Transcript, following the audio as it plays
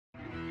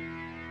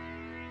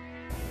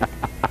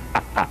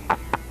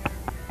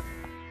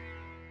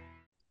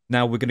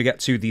Now we're going to get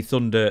to the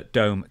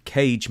Thunderdome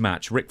cage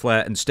match. Ric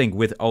Flair and Sting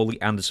with Ole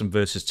Anderson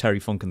versus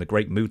Terry Funk and the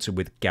Great Muta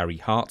with Gary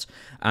Hart.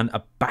 And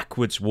a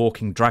backwards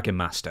walking Dragon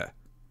Master,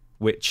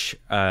 which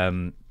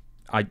I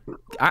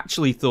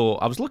actually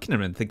thought... I was looking at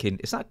him and thinking,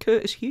 is that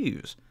Curtis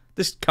Hughes?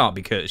 This can't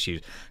be Curtis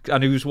Hughes.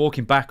 And he was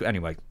walking back...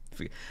 Anyway,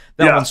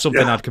 that one's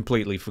something I'd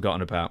completely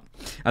forgotten about.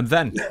 And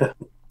then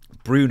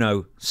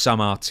Bruno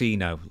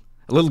Sammartino,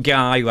 a little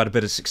guy who had a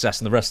bit of success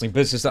in the wrestling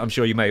business that I'm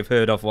sure you may have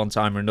heard of one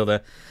time or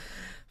another.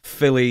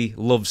 Philly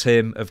loves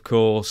him, of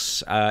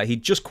course. He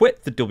just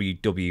quit the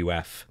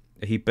WWF.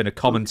 He'd been a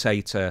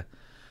commentator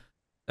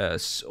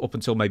up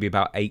until maybe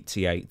about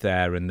 88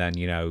 there, and then,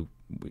 you know,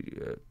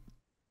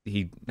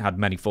 he had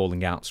many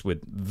falling outs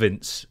with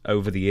Vince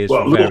over the years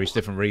for various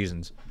different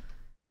reasons.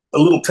 A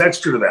little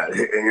texture to that,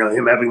 you know,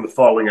 him having the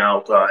falling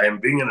out and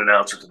being an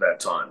announcer to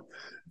that time.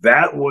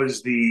 That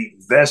was the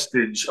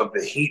vestige of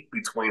the heat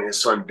between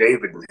his son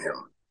David and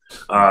him.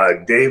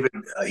 David,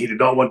 he did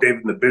not want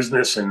David in the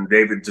business, and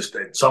David just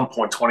at some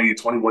point, 20,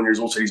 21 years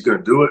old, said he's going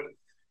to do it.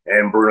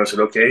 And Bruno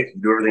said, okay,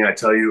 do everything I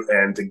tell you.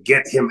 And to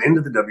get him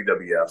into the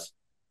WWF,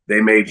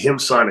 they made him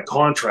sign a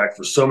contract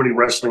for so many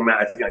wrestling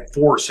matches, I think like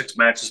 4 or 6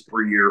 matches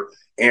per year,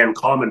 and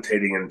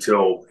commentating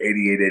until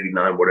 88,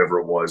 89, whatever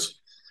it was.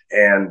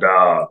 And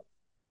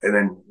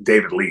then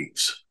David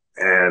leaves.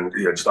 And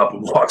just up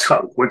and walks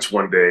out and quits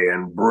one day,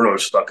 and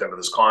Bruno's stuck under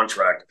this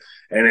contract.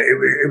 And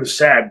it was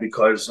sad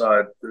because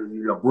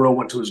Bruno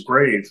went to his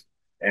grave,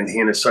 and he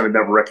and his son had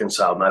never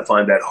reconciled, and I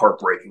find that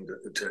heartbreaking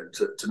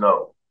to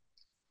know.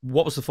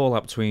 What was the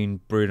fallout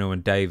between Bruno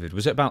and David?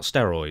 Was it about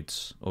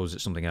steroids, or was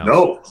it something else?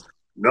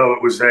 No,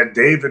 it was that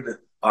David,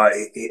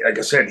 like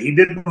I said, he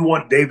didn't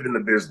want David in the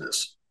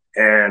business.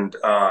 And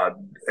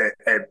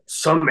at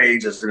some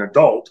age, as an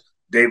adult,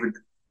 David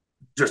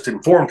just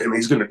informed him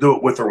he's going to do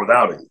it with or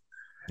without him.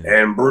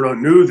 And Bruno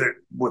knew that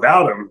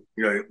without him,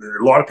 a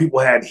lot of people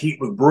had heat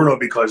with Bruno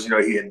because,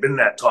 he had been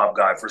that top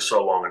guy for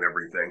so long and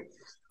everything.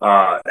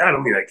 I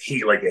don't mean like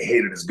heat, like they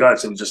hated his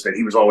guts. It was just that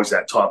he was always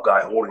that top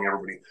guy holding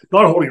everybody,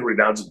 not holding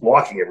everybody down, just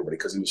blocking everybody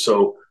because he was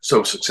so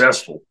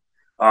successful.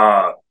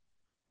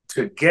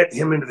 To get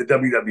him into the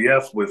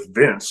WWF with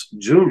Vince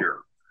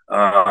Jr.,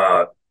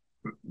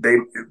 they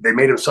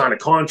made him sign a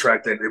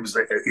contract that it was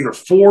either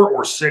 4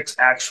 or 6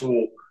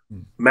 actual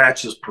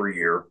matches per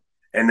year,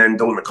 and then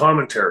doing the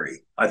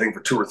commentary, I think,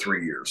 for 2 or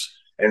 3 years.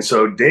 And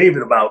so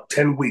David, about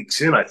 10 weeks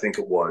in, I think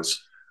it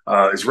was,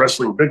 is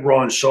wrestling Big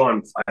Ron Shaw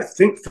in, I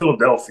think,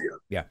 Philadelphia.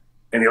 Yeah.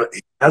 And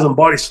he has him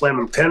body slam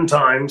him 10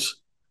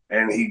 times,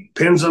 and he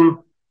pins him.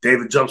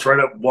 David jumps right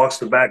up, walks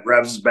to the back,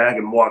 grabs his bag,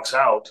 and walks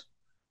out.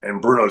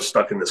 And Bruno's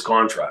stuck in this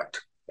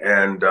contract.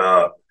 And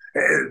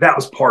that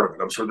was part of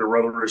it. I'm sure there were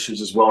other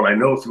issues as well. And I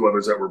know a few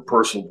others that were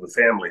personal to the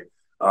family.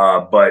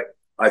 But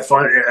I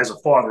find, as a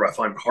father, I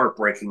find it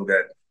heartbreaking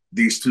that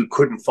these two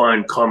couldn't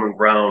find common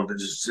ground.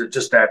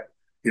 Just that,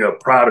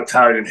 proud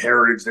Italian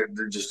heritage that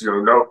they're just,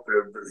 nope,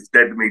 he's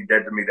dead to me,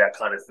 that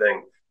kind of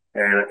thing.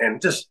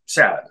 And just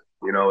sad,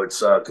 it's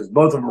because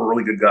both of them were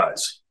really good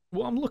guys.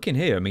 Well, I'm looking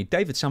here. I mean,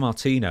 David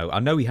Sammartino, I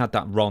know he had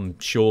that Ron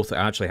Shaw. I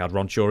actually had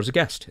Ron Shaw as a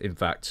guest, in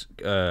fact,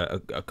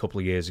 a couple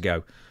of years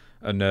ago.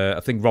 And I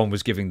think Ron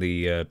was giving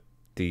the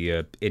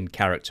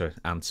in-character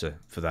answer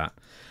for that.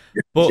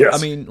 But, yes.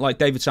 I mean, like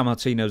David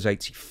Sammartino's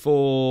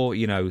 84,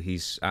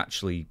 he's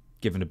actually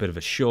given a bit of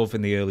a shove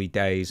in the early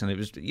days. And it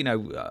was,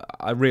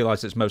 I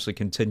realise it's mostly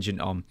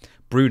contingent on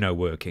Bruno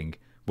working,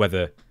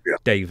 whether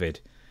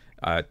David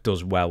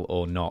does well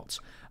or not.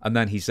 And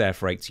then he's there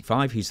for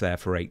 85, he's there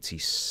for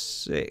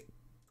 86,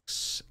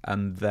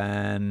 and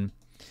then...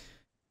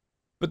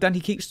 But then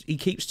he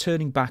keeps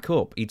turning back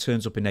up. He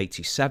turns up in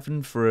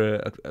 87 for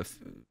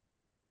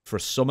a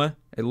summer,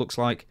 it looks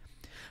like.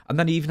 And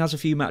then he even has a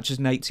few matches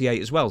in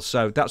 88 as well.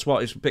 So that's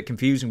what is a bit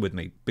confusing with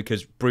me,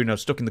 because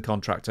Bruno's stuck in the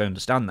contract, I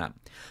understand that.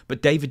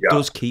 But David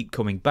does keep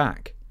coming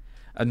back.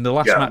 And the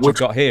last match I've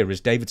got here is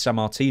David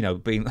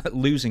Sammartino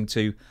losing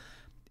to,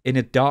 in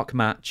a dark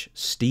match,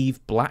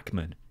 Steve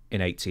Blackman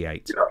in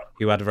 88,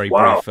 who had a very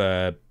brief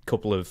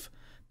couple of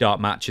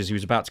dark matches. He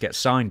was about to get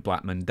signed,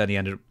 Blackman, then he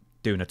ended up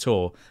doing a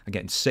tour and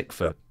getting sick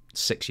for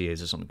 6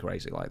 years or something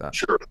crazy like that.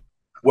 Sure.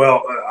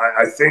 Well,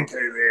 I think,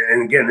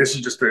 and again, this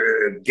is just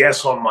a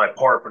guess on my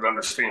part, but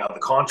understanding how the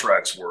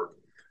contracts work,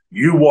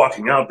 you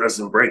walking out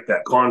doesn't break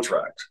that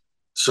contract.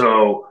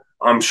 So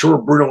I'm sure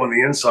Bruno on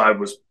the inside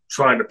was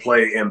trying to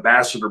play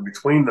ambassador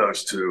between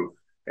those two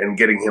and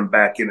getting him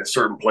back in at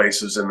certain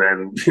places, and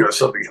then,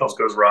 something else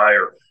goes awry.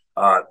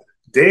 Or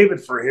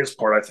David, for his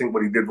part, I think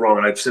what he did wrong,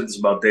 and I've said this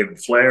about David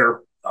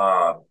Flair,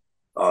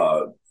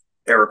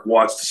 Eric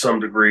Watts to some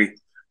degree,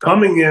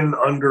 coming in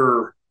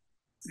under,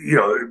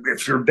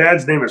 if your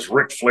dad's name is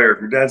Ric Flair,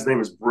 if your dad's name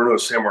is Bruno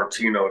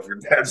Sammartino, if your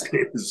dad's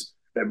name is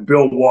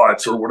Bill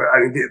Watts or whatever, I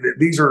mean,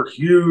 these are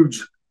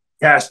huge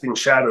casting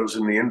shadows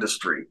in the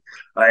industry.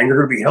 And you're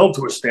going to be held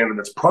to a standard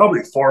that's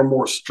probably far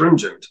more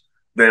stringent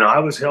than I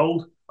was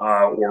held,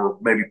 or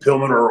maybe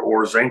Pillman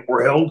or Zank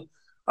were held,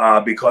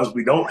 because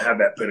we don't have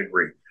that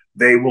pedigree.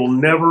 They will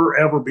never,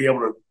 ever be able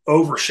to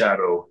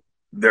overshadow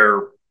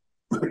their,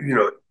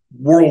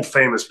 world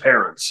famous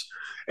parents.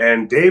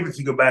 And Dave, if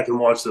you go back and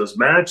watch those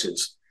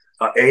matches,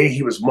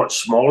 he was much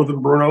smaller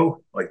than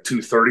Bruno, like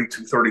 230,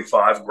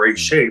 235, great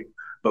shape,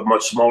 but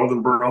much smaller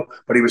than Bruno.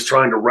 But he was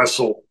trying to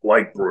wrestle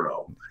like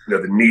Bruno,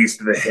 the knees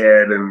to the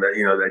head and,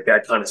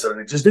 that kind of stuff.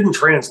 And it just didn't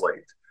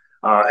translate.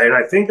 And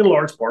I think in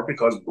large part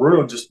because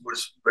Bruno just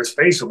was, let's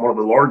face it, one of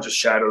the largest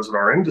shadows in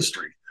our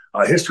industry,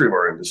 history of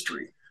our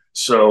industry.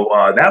 So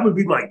that would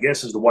be my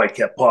guess as to why it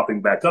kept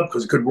popping back up,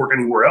 because it could work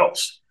anywhere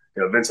else.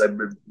 Vince, it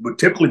would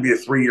typically be a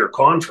 3-year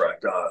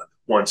contract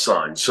once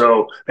signed.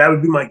 So that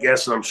would be my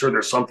guess, and I'm sure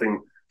there's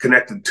something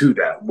connected to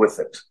that with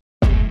it.